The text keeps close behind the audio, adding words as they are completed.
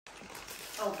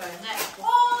Open next.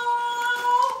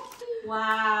 Oh!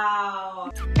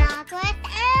 Wow. Talk with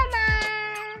Emma.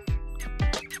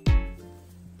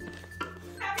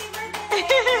 Happy birthday!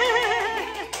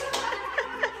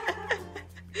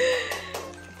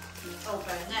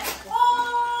 Open next.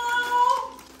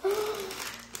 Oh!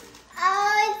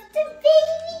 Oh, it's the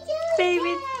baby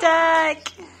Baby duck.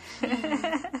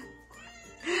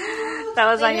 That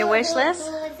was on your wish list?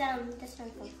 This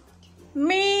one.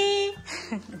 Me.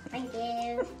 Thank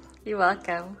you. You're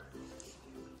welcome.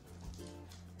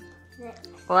 Next.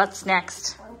 What's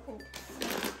next? Open.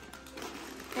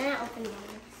 I'm gonna open mine.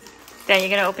 Then you're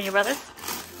gonna open your brother's?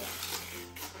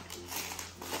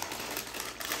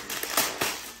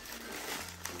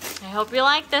 I hope you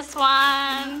like this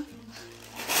one.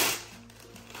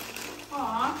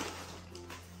 Aw.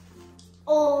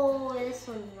 Oh, this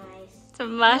one's nice. It's a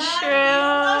mushroom.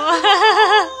 Oh,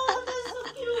 that's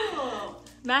so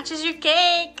cute. Matches your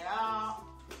cake. Yeah.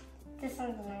 This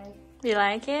one's nice. You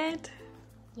like it?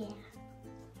 Yeah.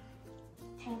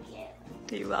 Thank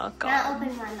you. You're welcome. Now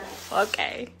open one up.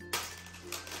 Okay.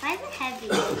 Why is it heavy?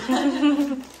 Is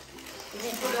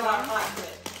it Put it on hot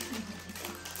plate.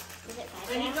 Is it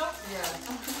There you bad? go. Yeah.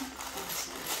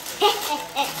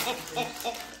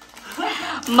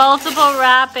 Multiple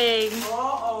wrapping.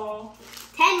 Uh-oh.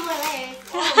 10 more layers.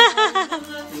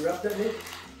 You wrap that in?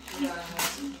 Yeah.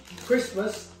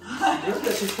 Christmas. Yes,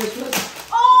 this is Christmas.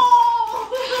 Oh!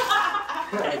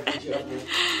 Good job, man.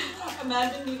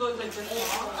 Imagine me going like this.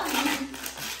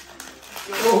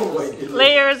 Oh my goodness.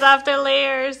 Layers after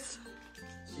layers.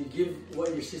 So you give what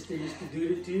your sister used to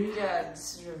do to you? Yeah,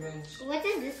 this is revenge. What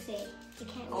does this say? You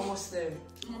can't read. Almost there.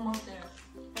 Almost there.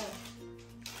 Oh.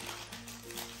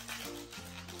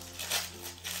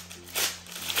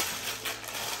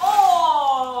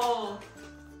 Oh!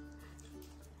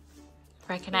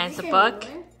 Recognize Is the this a book? new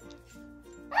one?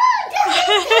 Oh,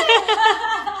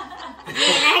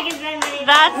 I can spend money.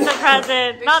 That's the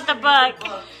present, not the book.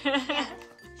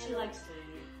 She likes to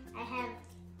read. I have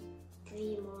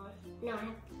 3 more. No, I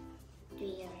have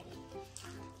 3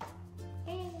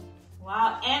 already.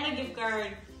 Wow, and a gift card.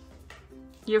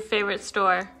 Your favorite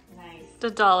store, Nice.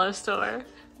 the dollar store.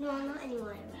 No, not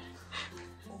anymore.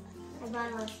 I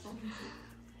bought all stuff.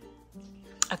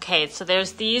 Okay, so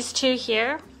there's these two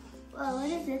here. Oh, what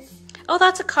is this? Oh,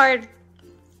 that's a card.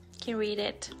 You can read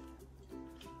it.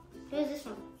 Who's this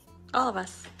one? All of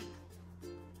us.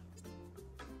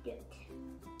 Good.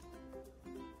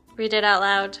 Read it out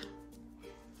loud.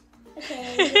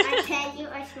 Okay, you are 10, you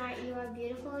are smart, you are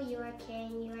beautiful, you are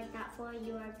caring, you are thoughtful,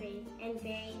 you are brave, and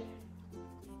very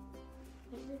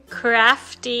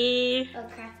Crafty.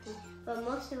 crafty. But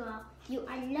most of all, you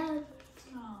are loved.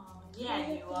 Oh, yeah,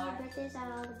 you Your are. birthdays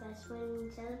are all the best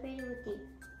when celebrated with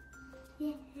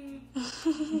you.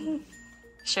 Yeah.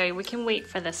 Sherry, we can wait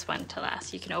for this one to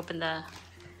last. You can open the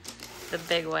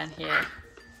big one here.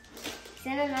 Is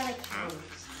that another cat?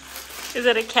 Is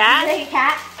it a Is cat? it a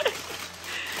cat?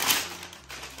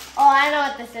 Oh, I know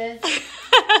what this is.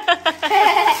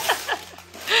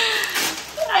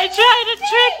 I tried to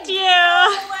trick you.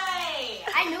 Way!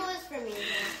 I knew it was for me.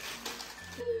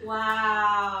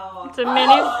 Wow. It's a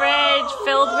mini fridge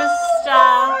filled with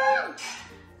stuff.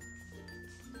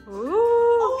 Ooh.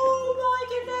 Oh my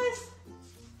goodness.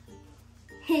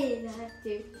 Hey, that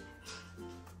dude.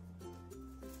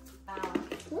 Wow.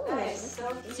 That is so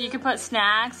cute. So you can put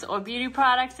snacks or beauty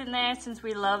products in there. Since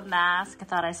we love masks, I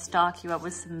thought I'd stock you up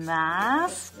with some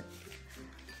masks.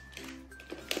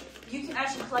 You can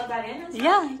actually plug that in? and stuff?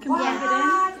 Yeah, you can plug it in.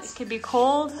 What? It could be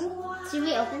cold. Should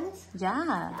we open this?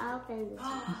 Yeah. I'll open this.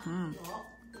 Hmm.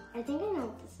 I think I know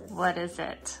what this is. What is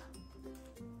it?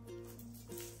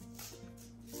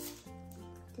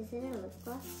 Is it a lip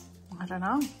gloss? I don't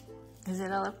know. Is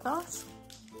it a lip gloss?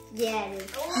 Yeah, it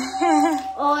is.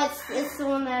 Oh, it's the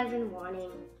one that I've been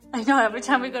wanting. I know, every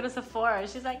time we go to Sephora,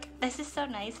 she's like, this is so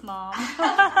nice, Mom.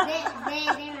 They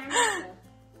managed to.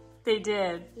 They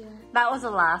did. Yeah. That was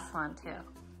the last one, too.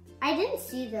 I didn't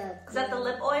see the. Is that the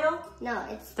lip oil? No,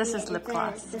 it's. This is lip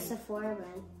gloss. The Sephora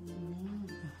one.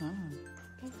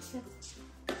 It's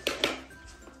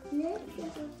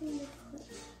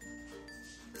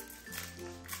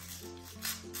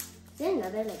Is there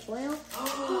another lip oil?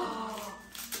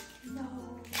 No.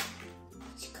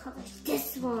 Which color is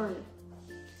this one?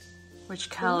 Which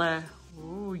color?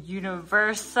 Ooh,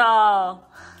 universal.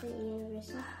 The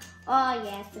universal. Oh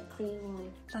yeah, it's the clear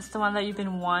one. That's the one that you've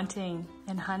been wanting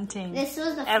and hunting. This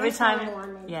was the Every first time- one I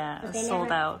wanted. yeah, but it they was sold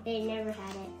never- out. They never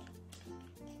had it.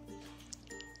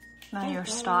 Now you're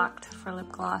stocked for lip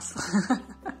gloss.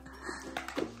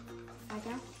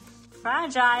 Fragile.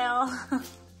 Fragile.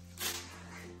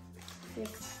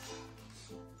 This.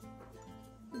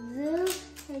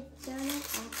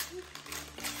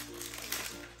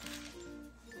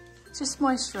 Just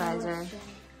moisturizer. Is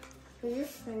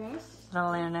this Laneige? The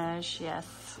Laneige, yes.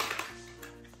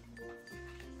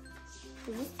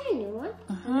 Is this the new one?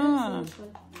 Mhm. This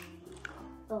one.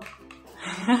 Oh.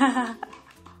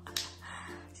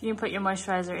 So you can put your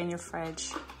moisturizer in your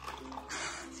fridge.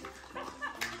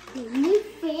 New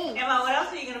thing. Emma, what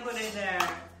else are you gonna put in there?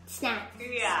 Snack.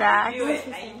 Yeah, Snacks. I knew it.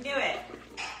 I knew it.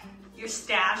 Your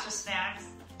stash of snacks,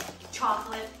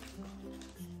 chocolate.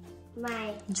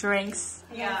 My. Drinks.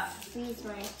 Yeah. Freeze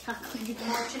my chocolate.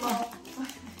 Portugal.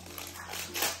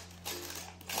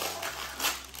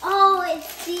 Oh,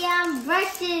 it's the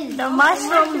brushes. The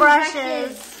mushroom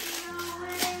brushes. No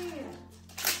way.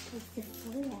 It's the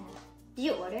food. Did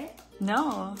you order it?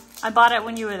 No, I bought it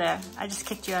when you were there. I just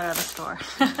kicked you out of the store.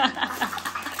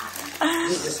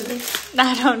 Yesterday?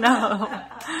 I don't know.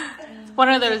 One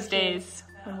of those days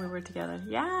when we were together.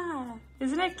 Yeah.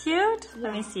 Isn't it cute?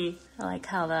 Let me see. I like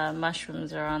how the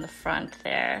mushrooms are on the front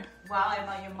there. Wow,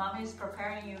 Emma, your mommy's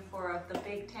preparing you for the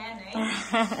Big 10,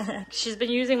 eh? She's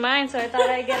been using mine, so I thought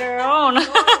I'd get her own.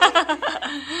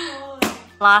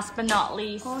 Last but not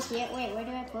least. Oh, yeah. Wait, where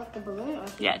do I put the balloon? Or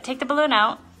Yeah, take the balloon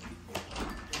out.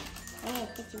 I'm gonna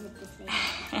hit you with this thing.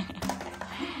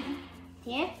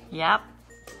 Here? Yep.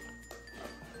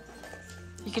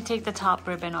 You can take the top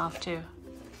ribbon off too.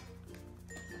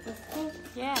 This thing?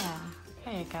 Yeah,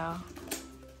 there you go.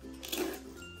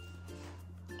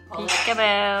 Pull it.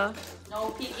 Peekaboo. No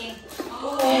peeking.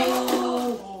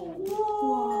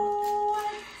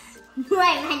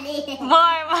 Right, my name.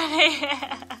 More money.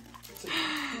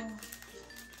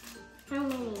 How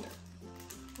many?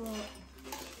 Four.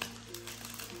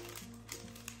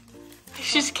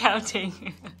 She's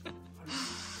counting.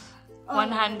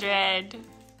 100.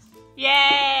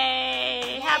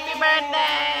 Yay! Happy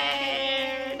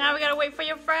birthday! Now we gotta wait for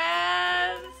your friend.